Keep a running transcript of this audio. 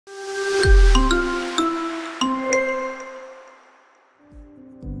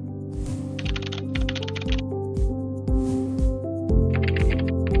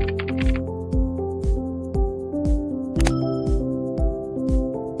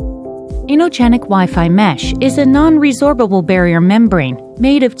InnoGenic Wifi-Mesh is a non-resorbable barrier membrane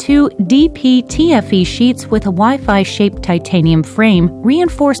made of two PTFE sheets with a Wi-Fi-shaped titanium frame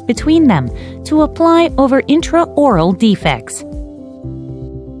reinforced between them to apply over intraoral defects.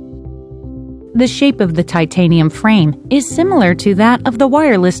 The shape of the titanium frame is similar to that of the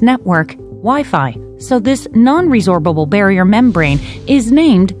wireless network, Wi-Fi, so this non-resorbable barrier membrane is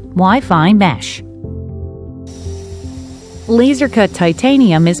named Wifi-Mesh. Laser-cut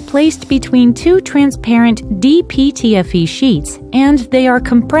titanium is placed between two transparent PTFE sheets and they are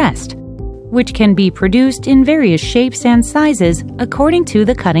compressed, which can be produced in various shapes and sizes according to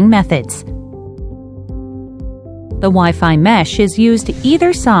the cutting methods. The Wi-Fi mesh is used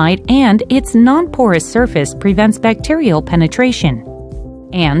either side and its non-porous surface prevents bacterial penetration.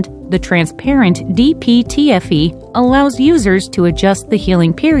 And the transparent PTFE allows users to adjust the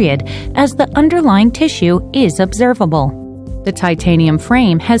healing period as the underlying tissue is observable. The titanium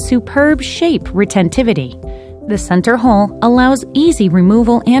frame has superb shape retentivity. The center hole allows easy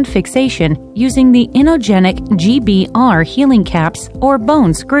removal and fixation using the InnoGenic GBR healing caps or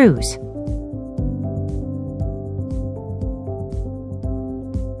bone screws.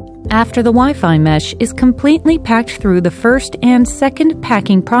 After the Wi-Fi mesh is completely packed through the first and second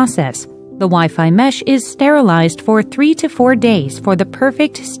packing process, the Wi-Fi mesh is sterilized for 3 to 4 days for the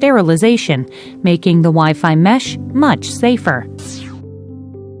perfect sterilization, making the Wi-Fi mesh much safer.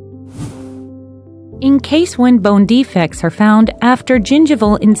 In case when bone defects are found after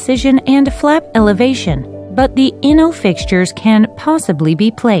gingival incision and flap elevation, but the Inno fixtures can possibly be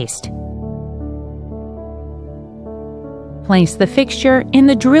placed. Place the fixture in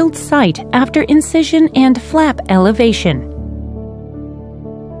the drilled site after incision and flap elevation.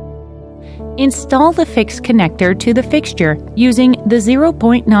 Install the fixed connector to the fixture using the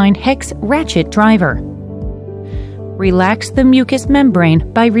 0.9 hex ratchet driver. Relax the mucous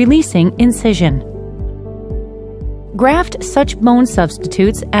membrane by releasing incision. Graft such bone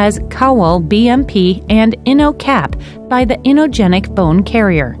substitutes as Cowell BMP and InnoCap by the InnoGenic bone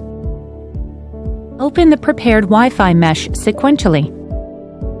carrier. Open the prepared Wi-Fi mesh sequentially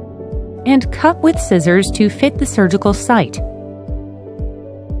and cut with scissors to fit the surgical site.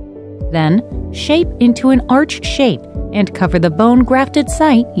 Then, shape into an arch shape and cover the bone-grafted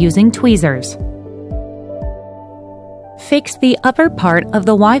site using tweezers. Fix the upper part of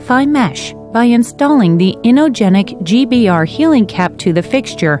the Wi-Fi mesh by installing the InnoGenic GBR healing cap to the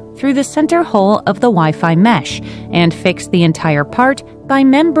fixture through the center hole of the Wi-Fi mesh and fix the entire part by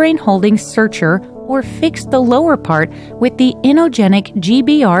membrane-holding suture or fix the lower part with the InnoGenic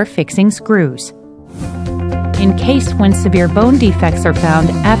GBR fixing screws. In case when severe bone defects are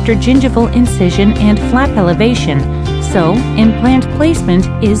found after gingival incision and flap elevation, so implant placement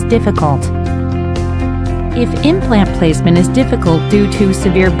is difficult. If implant placement is difficult due to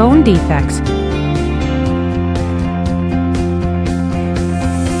severe bone defects,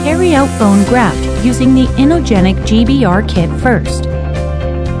 carry out bone graft using the InnoGenic GBR kit first.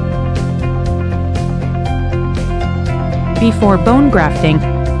 Before bone grafting,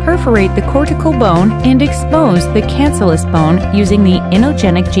 perforate the cortical bone and expose the cancellous bone using the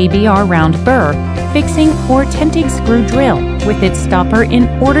InnoGenic GBR round burr, fixing or tenting screw drill with its stopper in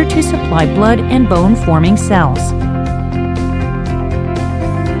order to supply blood and bone-forming cells.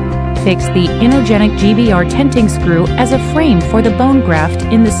 Fix the InnoGenic GBR tenting screw as a frame for the bone graft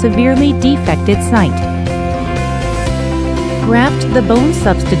in the severely defected site. Graft the bone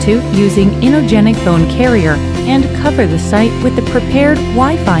substitute using InnoGenic bone carrier and cover the site with the prepared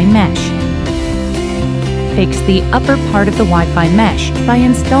Wi-Fi mesh. Fix the upper part of the Wi-Fi mesh by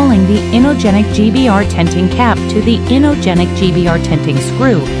installing the InnoGenic GBR tenting cap to the InnoGenic GBR tenting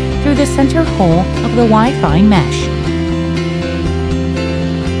screw through the center hole of the Wi-Fi mesh.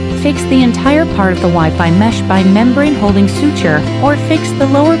 Fix the entire part of the Wi-Fi mesh by membrane holding suture or fix the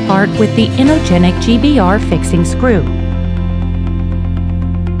lower part with the InnoGenic GBR fixing screw.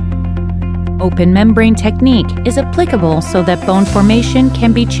 Open membrane technique is applicable so that bone formation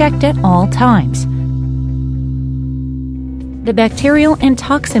can be checked at all times. The bacterial and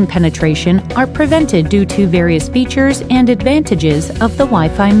toxin penetration are prevented due to various features and advantages of the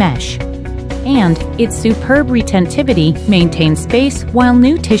Wi-Fi mesh. And its superb retentivity maintains space while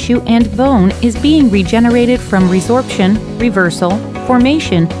new tissue and bone is being regenerated from resorption, reversal,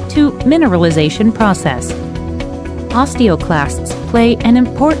 formation to mineralization process. Osteoclasts play an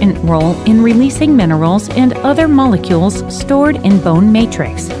important role in releasing minerals and other molecules stored in bone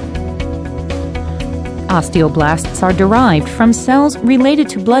matrix. Osteoblasts are derived from cells related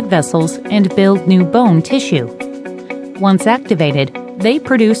to blood vessels and build new bone tissue. Once activated, they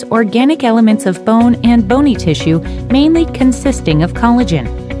produce organic elements of bone and bony tissue, mainly consisting of collagen.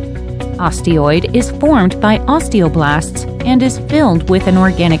 Osteoid is formed by osteoblasts and is filled with an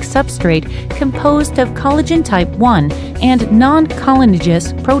organic substrate composed of collagen type 1 and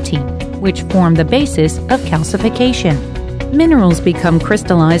non-collagenous protein, which form the basis of calcification. Minerals become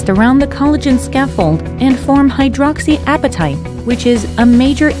crystallized around the collagen scaffold and form hydroxyapatite, which is a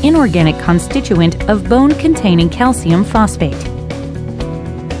major inorganic constituent of bone-containing calcium phosphate.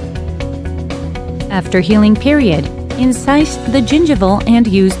 After healing period, incise the gingival and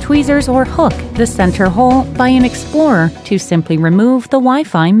use tweezers or hook the center hole by an explorer to simply remove the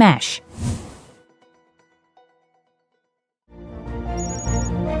Wi-Fi mesh.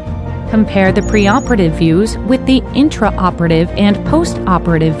 Compare the preoperative views with the intraoperative and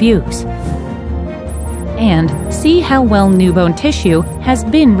postoperative views, and see how well new bone tissue has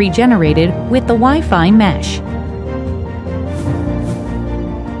been regenerated with the Wi-Fi mesh.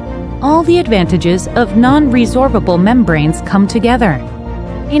 All the advantages of non-resorbable membranes come together.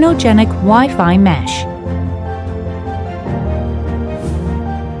 InnoGenic Wifi-Mesh.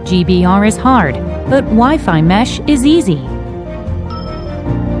 GBR is hard, but Wi-Fi mesh is easy.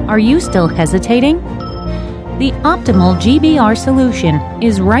 Are you still hesitating? The optimal GBR solution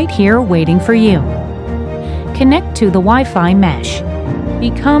is right here waiting for you. Connect to the Wi-Fi mesh.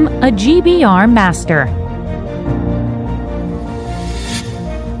 Become a GBR master.